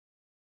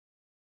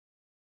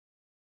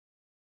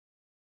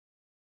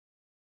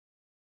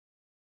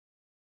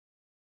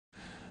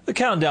The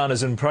countdown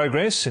is in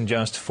progress. In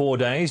just 4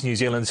 days, New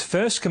Zealand's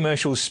first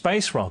commercial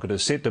space rocket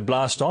is set to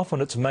blast off on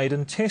its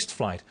maiden test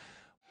flight.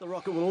 The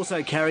rocket will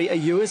also carry a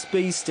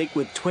USB stick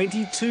with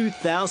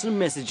 22,000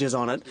 messages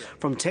on it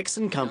from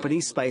Texan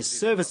company Space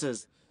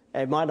Services.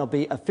 It might not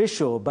be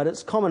official, but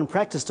it's common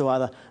practice to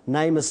either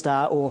name a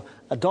star or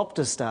adopt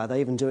a star. They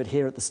even do it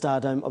here at the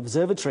Stardome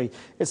Observatory.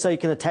 It's so you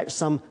can attach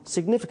some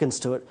significance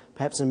to it,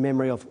 perhaps in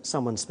memory of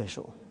someone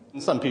special.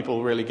 Some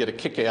people really get a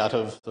kick out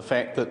of the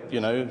fact that,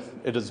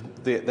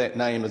 that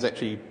name has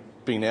actually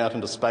been out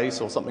into space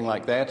or something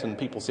like that, and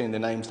people send their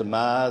names to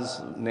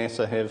Mars.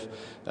 NASA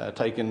have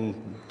taken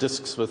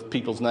discs with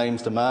people's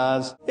names to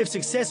Mars. If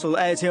successful,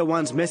 AOTL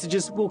One's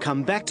messages will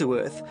come back to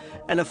Earth,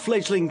 and a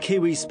fledgling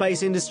Kiwi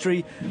space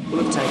industry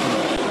will have taken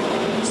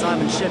off.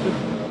 Simon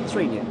Shepherd,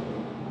 3 News.